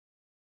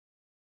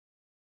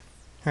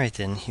Alright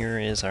then, here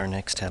is our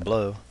next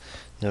tableau.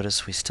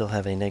 Notice we still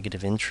have a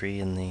negative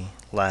entry in the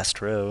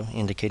last row,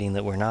 indicating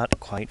that we're not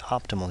quite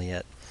optimal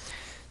yet.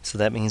 So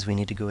that means we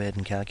need to go ahead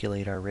and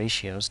calculate our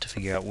ratios to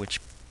figure out which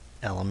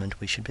element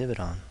we should pivot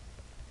on.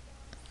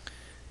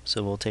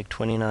 So we'll take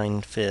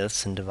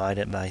 29/5 and divide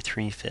it by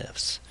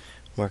 3/5.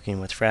 Working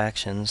with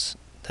fractions,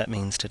 that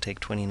means to take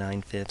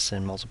 29/5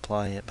 and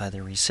multiply it by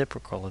the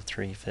reciprocal of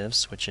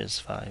 3/5, which is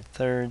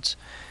 5/3,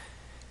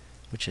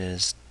 which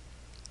is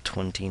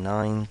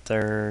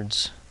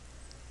 29/3,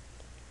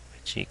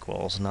 which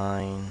equals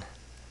 9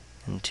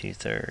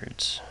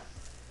 2/3.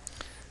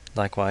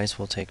 Likewise,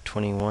 we'll take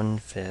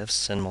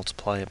 21/5 and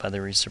multiply it by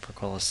the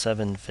reciprocal of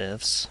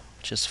 7/5,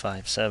 which is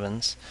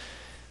 5/7,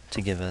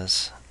 to give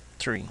us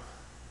 3.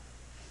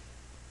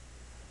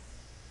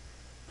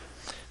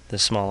 The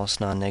smallest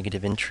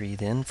non-negative entry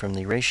then from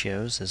the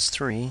ratios is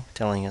 3,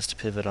 telling us to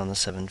pivot on the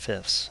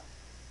 7/5.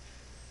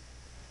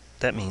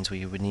 That means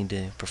we would need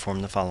to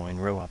perform the following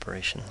row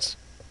operations.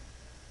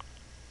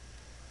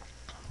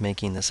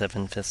 Making the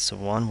 7/5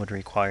 of 1 would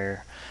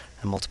require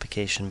a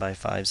multiplication by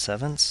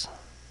 5/7.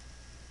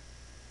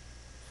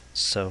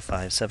 So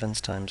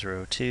 5/7 times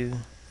row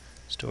 2,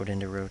 stored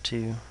into row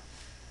 2.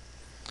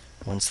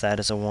 Once that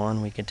is a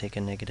 1, we can take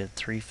a negative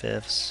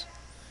 3/5,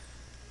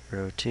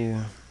 row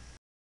 2.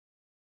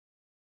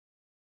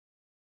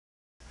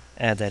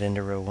 Add that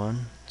into row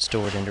 1,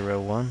 stored into row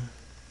 1.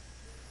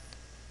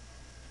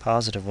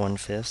 Positive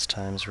 1/5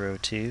 times row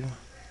 2.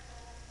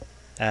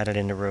 Added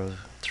into row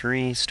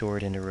 3,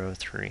 stored into row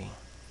 3.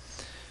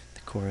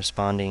 The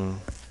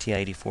corresponding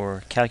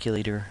TI-84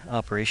 calculator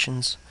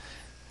operations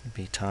would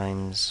be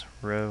times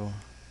row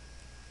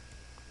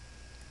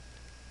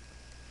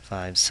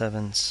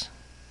 5/7,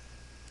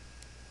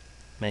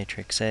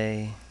 matrix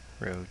A,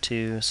 row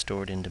 2,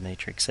 stored into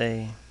matrix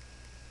A,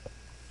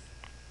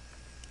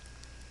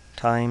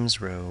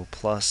 times row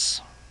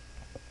plus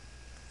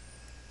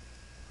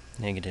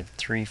negative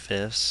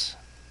 3/5,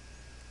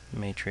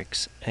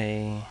 matrix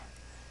A,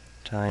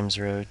 times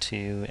row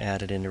 2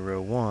 added into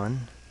row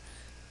 1,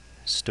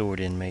 stored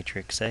in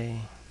matrix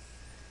A,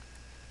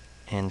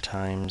 and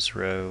times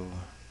row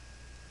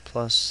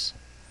plus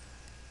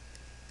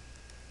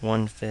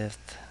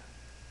 1/5,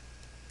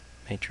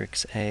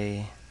 matrix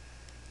A,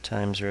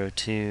 times row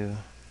 2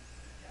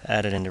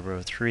 added into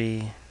row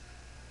 3,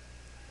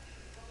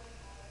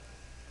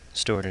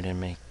 stored in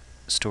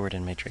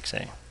matrix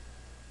A.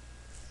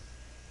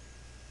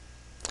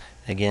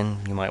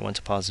 Again, you might want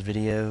to pause the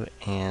video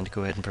and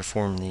go ahead and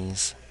perform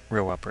these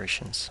row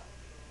operations.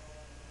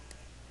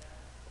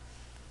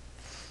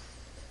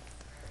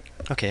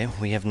 Okay,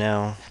 we have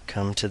now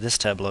come to this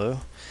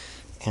tableau,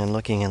 and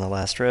looking in the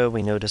last row,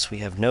 we notice we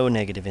have no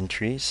negative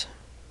entries.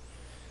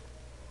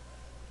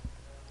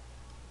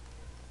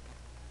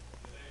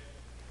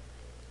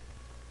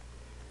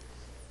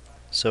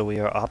 So we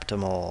are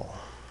optimal.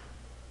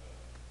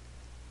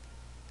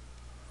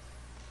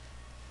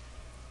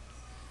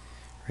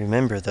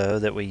 Remember, though,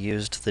 that we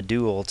used the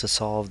dual to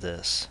solve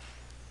this.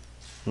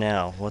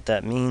 Now, what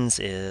that means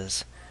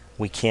is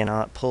we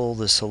cannot pull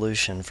the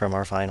solution from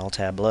our final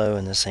tableau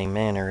in the same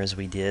manner as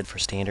we did for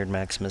standard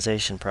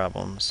maximization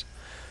problems.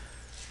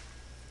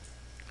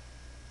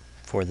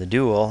 For the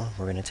dual,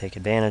 we're going to take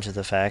advantage of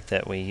the fact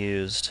that we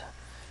used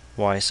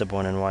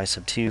y1 and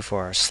y2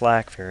 for our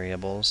slack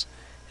variables.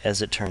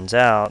 As it turns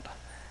out,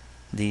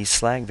 these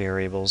slack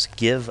variables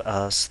give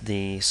us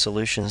the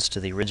solutions to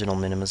the original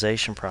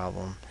minimization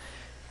problem.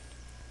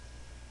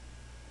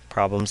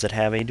 Problems that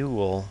have a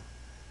dual,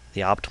 the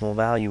optimal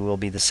value will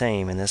be the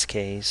same. In this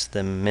case,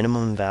 the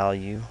minimum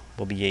value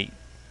will be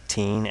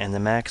 18 and the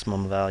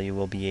maximum value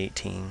will be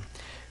 18.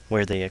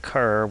 Where they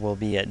occur will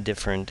be at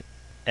different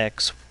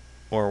x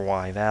or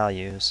y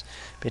values.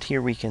 But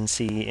here we can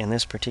see in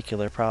this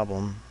particular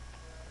problem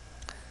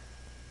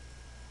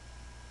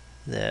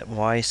that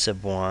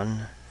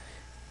y1,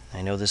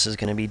 I know this is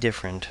going to be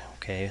different,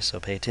 okay, so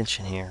pay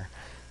attention here.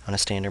 On a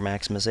standard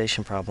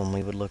maximization problem,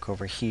 we would look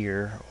over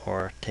here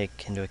or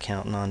take into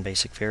account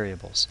non-basic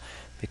variables.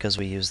 Because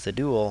we use the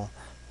dual,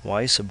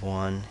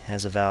 y1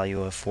 has a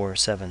value of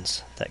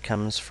 4/7. That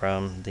comes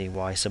from the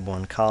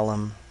y1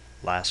 column,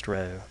 last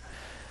row.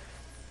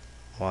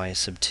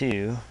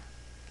 y2,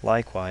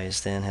 likewise,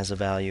 then has a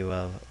value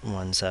of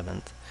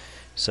 1/7.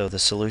 So the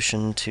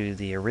solution to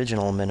the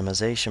original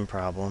minimization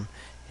problem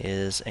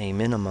is a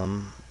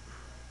minimum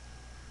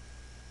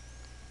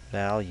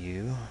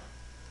value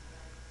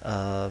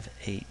of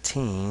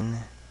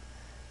 18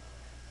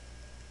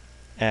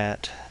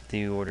 at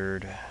the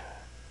ordered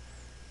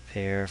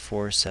pair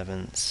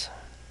 4/7,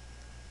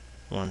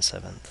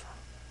 1/7.